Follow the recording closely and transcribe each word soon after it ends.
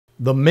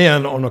The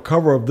men on the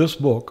cover of this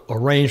book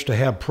arranged to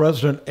have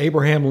President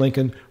Abraham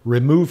Lincoln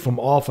removed from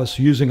office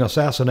using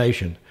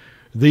assassination.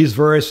 These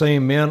very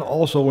same men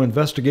also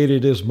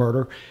investigated his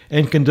murder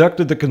and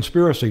conducted the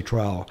conspiracy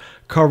trial,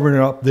 covering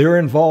up their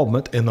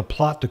involvement in the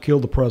plot to kill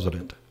the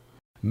president.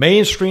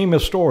 Mainstream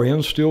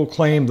historians still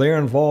claim their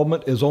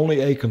involvement is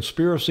only a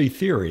conspiracy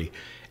theory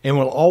and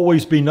will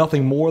always be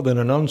nothing more than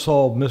an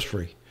unsolved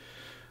mystery.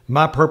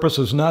 My purpose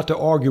is not to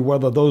argue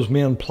whether those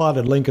men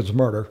plotted Lincoln's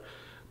murder,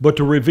 but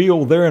to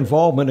reveal their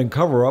involvement in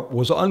cover-up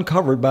was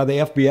uncovered by the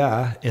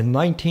FBI in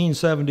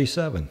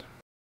 1977.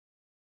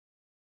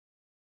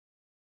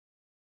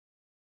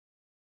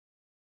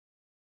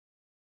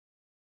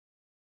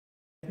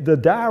 The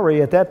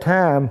diary at that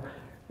time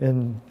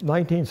in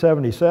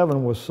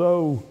 1977 was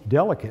so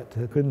delicate,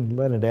 they couldn't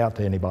let it out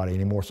to anybody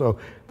anymore. So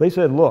they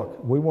said,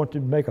 look, we want to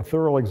make a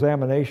thorough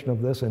examination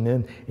of this, and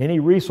then any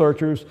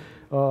researchers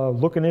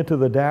looking into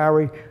the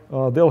diary,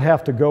 they'll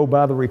have to go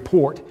by the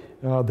report.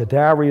 The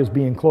diary is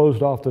being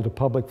closed off to the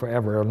public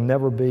forever. It'll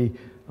never be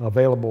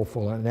available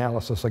for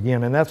analysis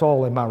again. And that's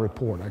all in my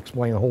report. I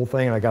explain the whole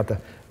thing, and I got the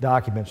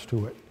documents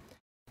to it.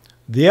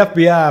 The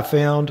FBI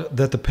found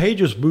that the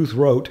pages Booth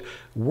wrote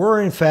were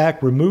in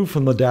fact removed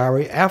from the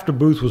diary after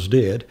Booth was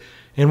dead,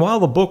 and while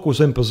the book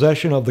was in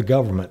possession of the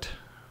government.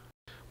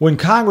 When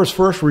Congress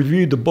first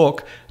reviewed the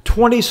book,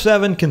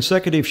 27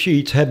 consecutive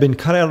sheets had been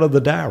cut out of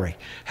the diary.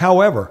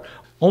 However,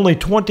 only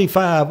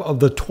 25 of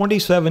the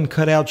 27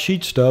 cut-out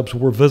sheet stubs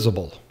were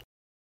visible.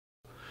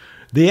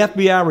 The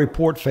FBI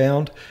report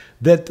found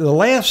that the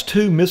last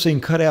 2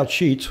 missing cut-out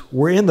sheets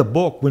were in the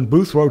book when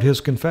Booth wrote his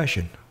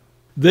confession.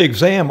 The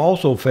exam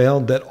also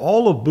found that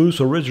all of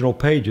Booth's original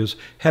pages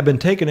had been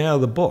taken out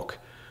of the book.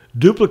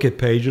 Duplicate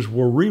pages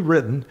were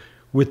rewritten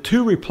with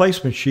 2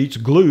 replacement sheets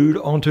glued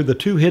onto the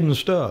 2 hidden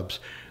stubs.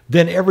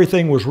 Then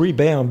everything was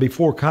rebound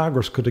before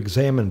Congress could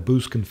examine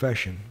Booth's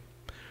confession.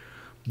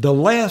 The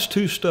last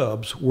 2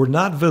 stubs were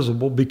not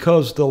visible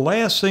because the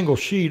last single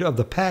sheet of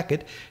the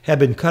packet had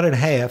been cut in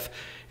half,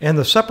 and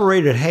the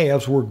separated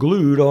halves were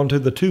glued onto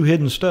the 2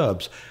 hidden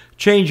stubs,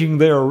 changing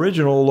their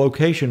original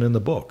location in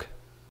the book.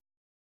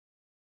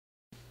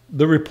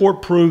 The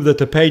report proved that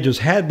the pages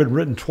had been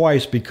written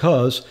twice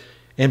because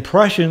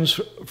impressions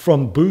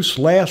from Booth's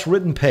last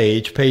written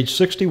page, page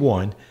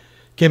 61,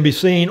 can be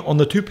seen on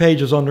the 2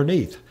 pages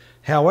underneath.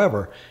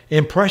 However,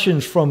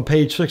 impressions from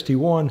page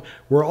 61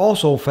 were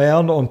also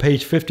found on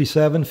page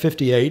 57,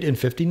 58, and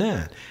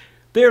 59.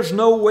 There's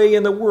no way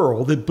in the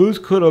world that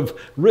Booth could have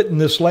written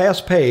this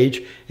last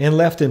page and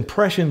left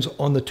impressions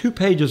on the 2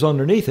 pages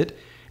underneath it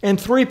and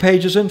 3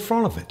 pages in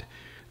front of it.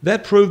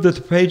 That proved that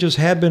the pages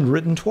had been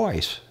written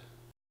twice.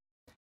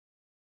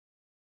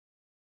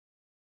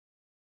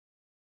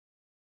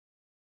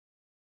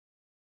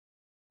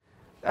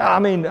 I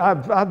mean,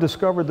 I've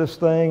discovered this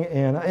thing,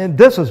 and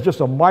this is just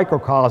a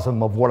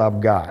microcosm of what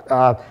I've got.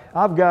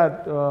 I've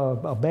got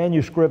a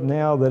manuscript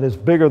now that is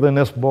bigger than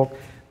this book,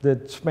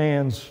 that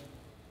spans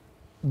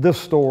this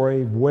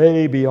story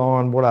way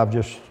beyond what I've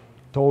just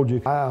told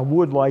you. I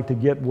would like to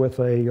get with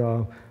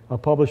a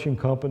publishing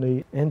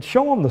company and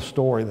show them the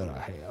story that I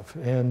have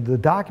and the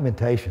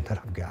documentation that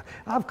I've got.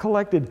 I've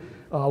collected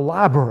a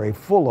library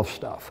full of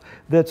stuff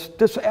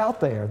that's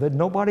out there that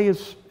nobody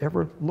has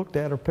ever looked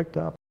at or picked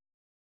up.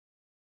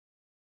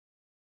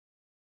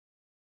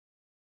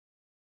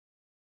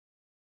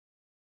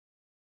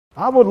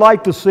 I would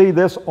like to see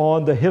this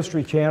on the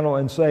History Channel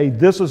and say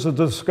this is a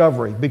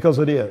discovery, because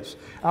it is.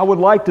 I would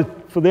like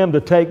for them to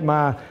take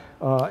my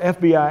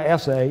FBI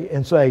essay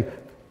and say,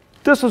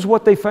 this is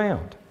what they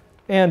found.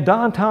 And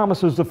Don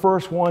Thomas is the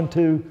first one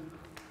to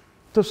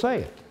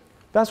say it.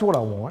 That's what I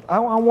want. I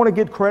want to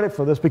get credit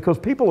for this because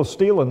people are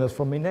stealing this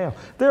from me now.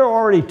 There are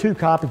already 2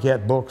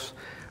 copycat books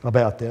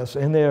about this,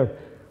 and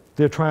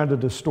they're trying to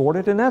distort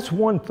it. And that's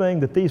one thing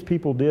that these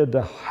people did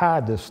to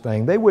hide this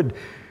thing.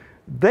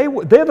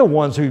 They're the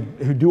ones who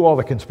do all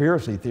the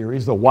conspiracy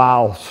theories, the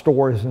wild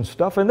stories and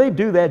stuff, and they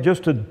do that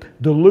just to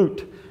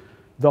dilute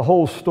the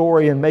whole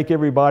story and make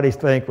everybody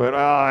think,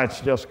 well,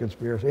 it's just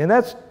conspiracy. And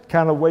that's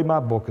kind of the way my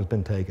book has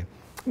been taken.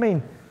 I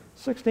mean,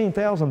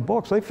 16,000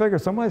 books, they figure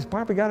somebody's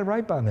probably got it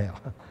right by now.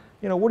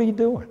 You know, what are you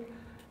doing?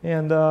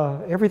 And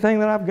everything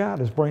that I've got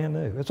is brand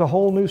new. It's a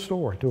whole new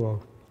story to a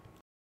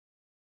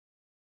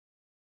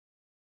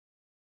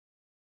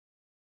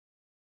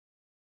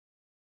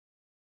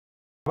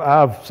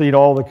I've seen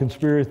all the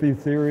conspiracy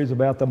theories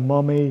about the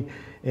mummy,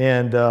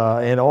 and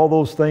all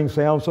those things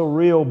sound so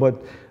real, but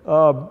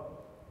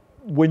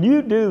when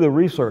you do the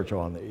research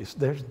on these,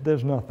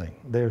 there's nothing.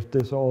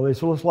 There's all this.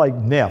 So it's like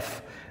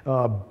Neff.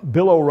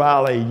 Bill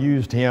O'Reilly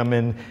used him,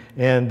 and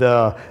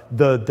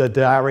the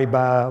diary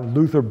by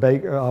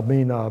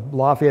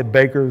Lafayette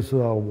Baker's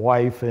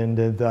wife, and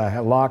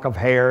the lock of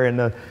hair and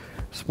the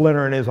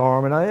splinter in his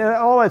arm, and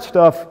all that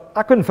stuff.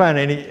 I couldn't find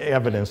any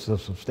evidence to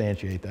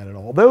substantiate that at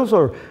all. Those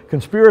are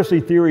conspiracy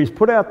theories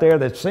put out there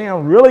that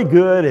sound really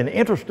good and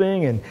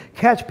interesting and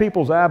catch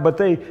people's eye, but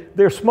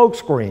they're smoke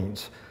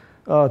screens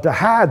to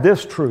hide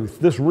this truth,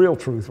 this real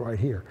truth right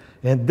here.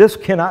 And this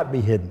cannot be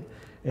hidden.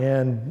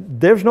 And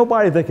there's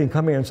nobody that can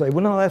come here and say,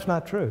 well, no, that's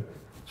not true.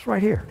 It's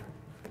right here.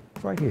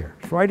 It's right here.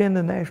 It's right in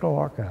the National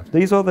Archives.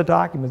 These are the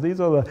documents. These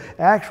are the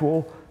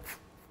actual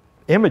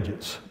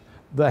images,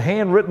 the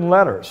handwritten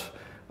letters.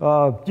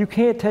 You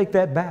can't take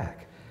that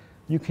back.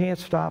 You can't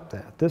stop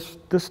that. This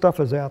stuff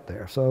is out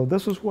there. So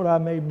this is what I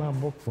made my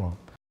book from.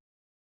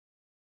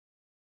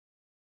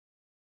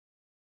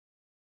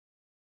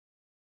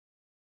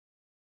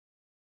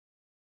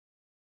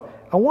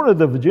 I wanted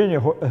the Virginia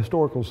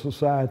Historical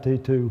Society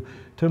to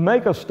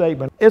make a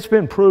statement. It's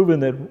been proven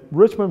that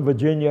Richmond,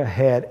 Virginia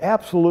had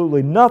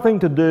absolutely nothing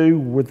to do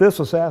with this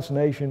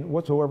assassination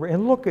whatsoever.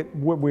 And look at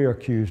what we're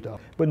accused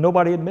of. But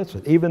nobody admits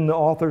it. Even the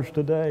authors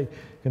today,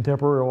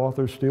 contemporary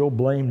authors, still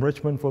blame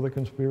Richmond for the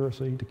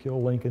conspiracy to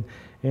kill Lincoln.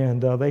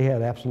 And they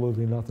had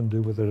absolutely nothing to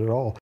do with it at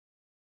all.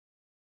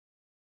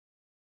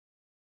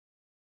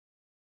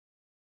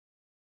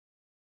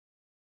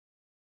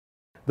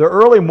 The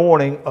early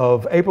morning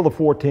of April the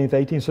 14th,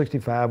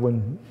 1865,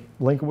 when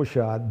Lincoln was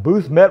shot,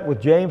 Booth met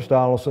with James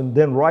Donaldson,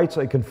 then writes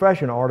a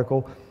confession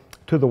article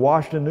to the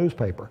Washington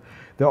newspaper.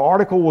 The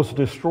article was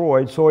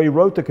destroyed, so he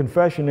wrote the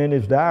confession in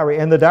his diary,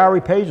 and the diary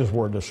pages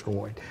were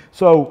destroyed.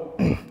 So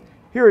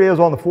here it is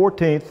on the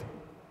 14th.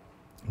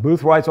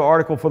 Booth writes an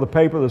article for the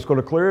paper that's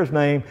going to clear his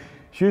name,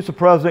 shoots the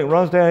president,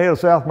 runs down here to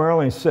South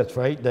Maryland, and sits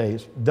for 8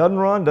 days. Doesn't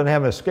run, doesn't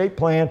have an escape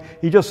plan.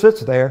 He just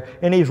sits there,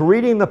 and he's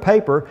reading the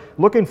paper,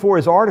 looking for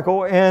his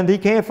article, and he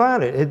can't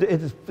find it.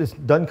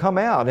 It doesn't come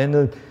out,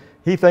 and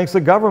he thinks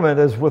the government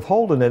is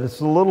withholding it. It's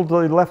the little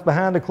that he left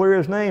behind to clear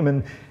his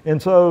name,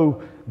 and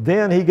so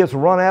then he gets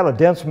run out of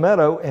Dense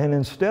Meadow, and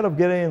instead of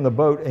getting in the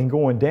boat and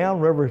going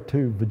downriver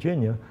to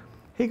Virginia,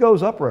 he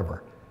goes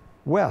upriver,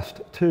 west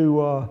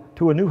to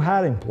a new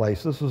hiding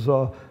place. This is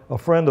a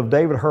friend of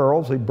David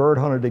Hurl's. They bird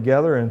hunted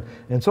together,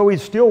 and so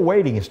he's still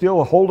waiting. He's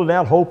still holding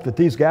out hope that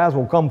these guys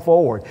will come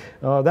forward.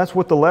 That's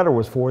what the letter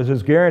was for, is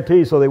his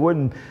guarantee so they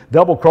wouldn't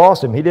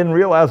double-cross him. He didn't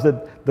realize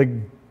that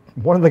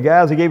one of the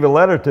guys he gave a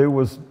letter to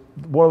was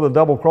one of the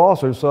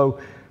double-crossers, so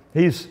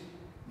he's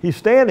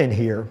standing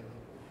here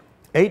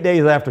 8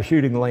 days after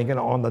shooting Lincoln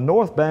on the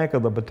north bank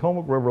of the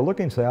Potomac River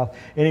looking south,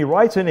 and he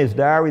writes in his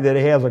diary that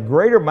he has a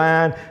greater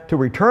mind to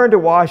return to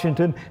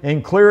Washington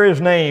and clear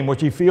his name, which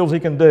he feels he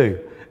can do.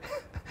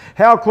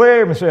 How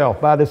clear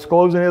himself? By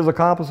disclosing his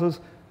accomplices?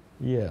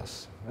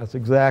 Yes, that's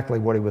exactly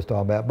what he was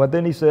talking about. But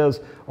then he says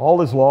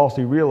all is lost.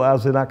 He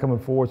realizes they're not coming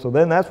forward, so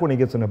then that's when he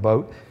gets in a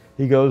boat.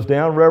 He goes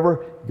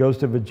downriver, goes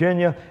to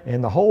Virginia,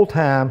 and the whole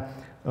time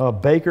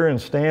Baker and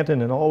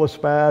Stanton and all the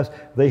spies,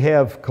 they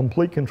have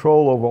complete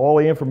control over all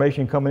the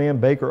information coming in.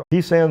 Baker,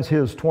 he sends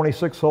his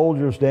 26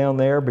 soldiers down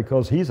there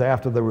because he's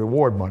after the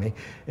reward money.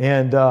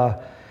 And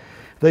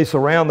they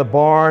surround the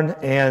barn,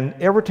 and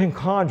Everton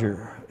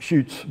Conger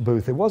shoots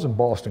Booth. It wasn't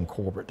Boston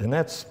Corbett, and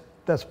that's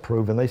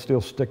proven. They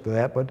still stick to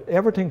that. But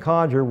Everton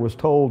Conger was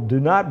told, do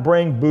not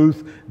bring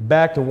Booth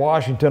back to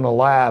Washington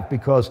alive,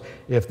 because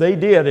if they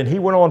did and he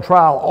went on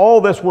trial,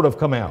 all this would have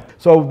come out.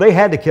 So they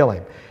had to kill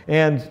him.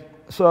 And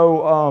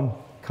so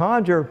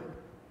Conger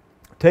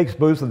takes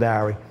Booth's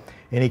diary,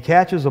 and he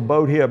catches a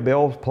boat here at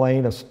Bell's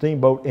Plain, a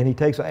steamboat, and he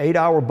takes an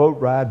 8-hour boat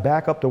ride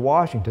back up to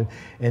Washington.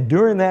 And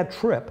during that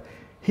trip,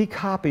 he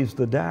copies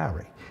the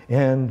diary,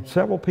 and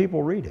several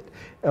people read it.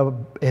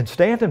 And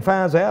Stanton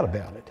finds out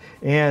about it,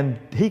 and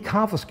he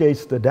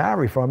confiscates the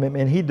diary from him,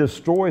 and he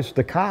destroys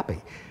the copy.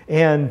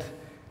 And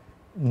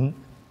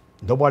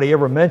nobody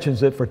ever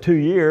mentions it for 2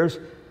 years,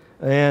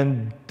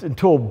 and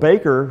until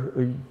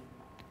Baker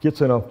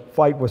gets in a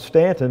fight with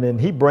Stanton, and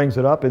he brings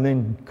it up, and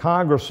then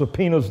Congress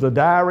subpoenas the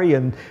diary,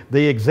 and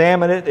they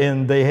examine it,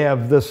 and they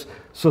have this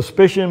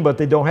suspicion, but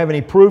they don't have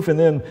any proof, and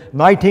then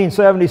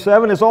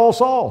 1977 is all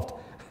solved.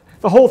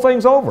 The whole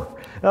thing's over.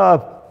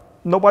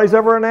 Nobody's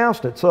ever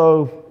announced it,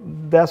 so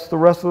that's the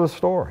rest of the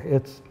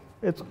story.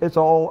 It's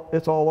all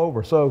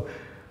over. So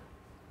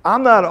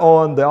I'm not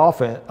on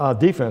the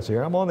defense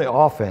here. I'm on the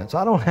offense.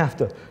 I don't have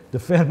to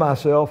defend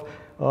myself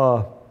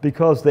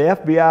because the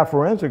FBI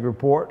forensic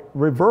report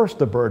reversed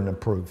the burden of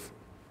proof.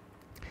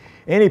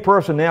 Any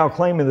person now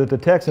claiming that the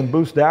text in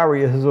Booth's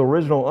diary is his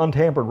original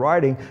untampered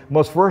writing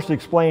must first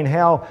explain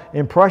how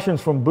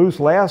impressions from Booth's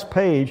last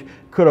page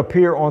could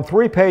appear on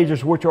 3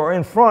 pages which are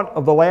in front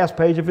of the last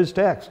page of his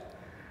text.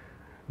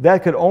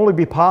 That could only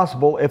be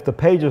possible if the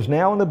pages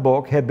now in the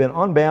book had been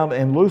unbound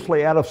and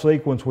loosely out of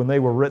sequence when they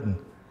were written.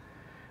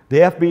 The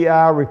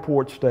FBI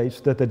report states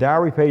that the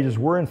diary pages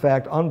were in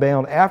fact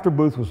unbound after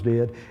Booth was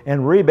dead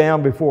and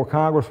rebound before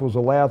Congress was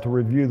allowed to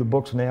review the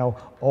book's now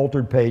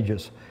altered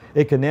pages.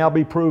 It can now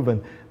be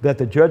proven that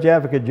the Judge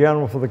Advocate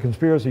General for the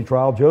conspiracy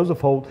trial, Joseph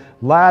Holt,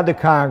 lied to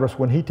Congress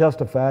when he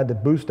testified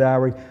that Booth's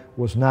diary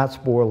was not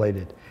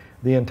spoliated.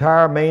 The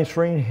entire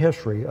mainstream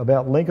history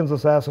about Lincoln's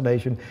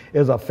assassination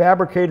is a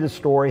fabricated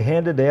story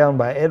handed down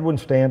by Edwin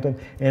Stanton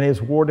and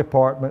his War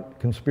Department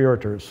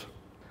conspirators.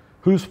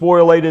 Who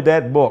spoliated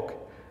that book?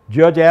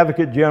 Judge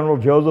Advocate General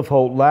Joseph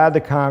Holt lied to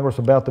Congress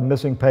about the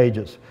missing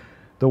pages.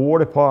 The War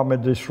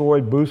Department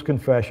destroyed Booth's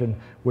confession,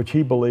 which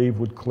he believed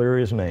would clear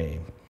his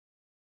name.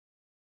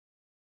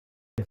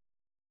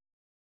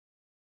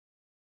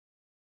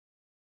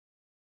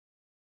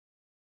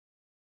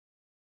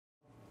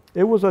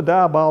 It was a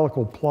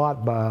diabolical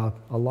plot by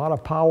a lot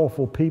of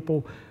powerful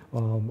people, a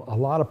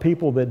lot of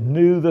people that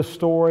knew the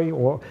story,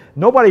 or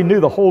nobody knew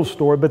the whole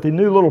story, but they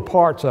knew little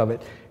parts of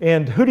it.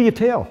 And who do you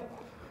tell?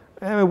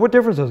 I mean, what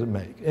difference does it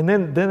make? And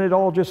then it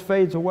all just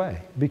fades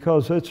away,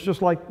 because it's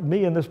just like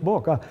me in this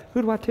book.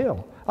 Who do I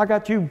tell? I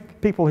got you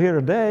people here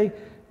today,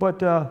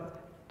 but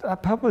I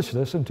published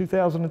this in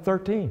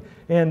 2013.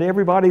 And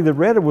everybody that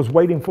read it was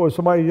waiting for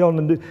somebody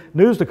on the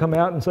news to come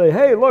out and say,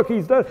 hey, look,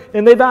 he's done.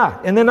 And they die,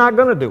 and they're not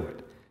going to do it.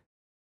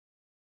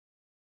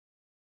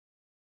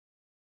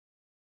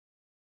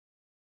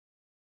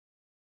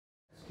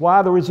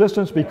 Why the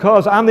resistance?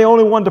 Because I'm the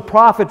only one to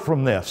profit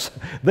from this.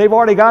 They've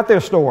already got their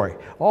story.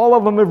 All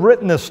of them have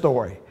written this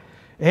story.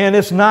 And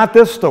it's not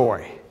this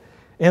story.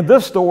 And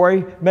this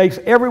story makes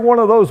every one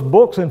of those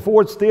books in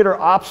Ford's Theater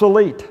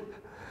obsolete.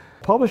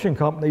 Publishing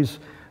companies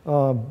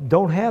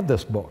don't have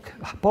this book.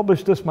 I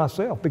published this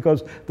myself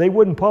because they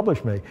wouldn't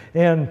publish me.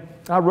 And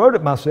I wrote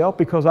it myself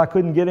because I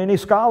couldn't get any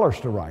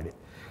scholars to write it,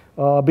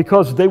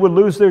 because they would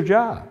lose their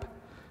job.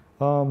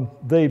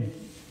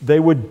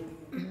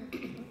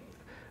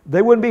 They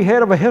wouldn't be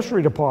head of a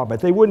history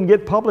department. They wouldn't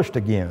get published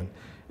again.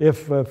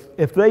 If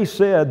they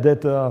said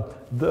that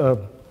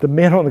the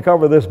men on the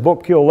cover of this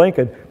book killed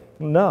Lincoln,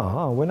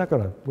 no, we're not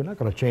going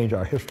to change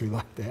our history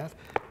like that.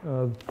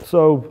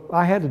 So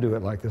I had to do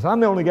it like this.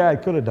 I'm the only guy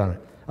that could have done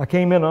it. I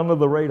came in under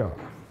the radar.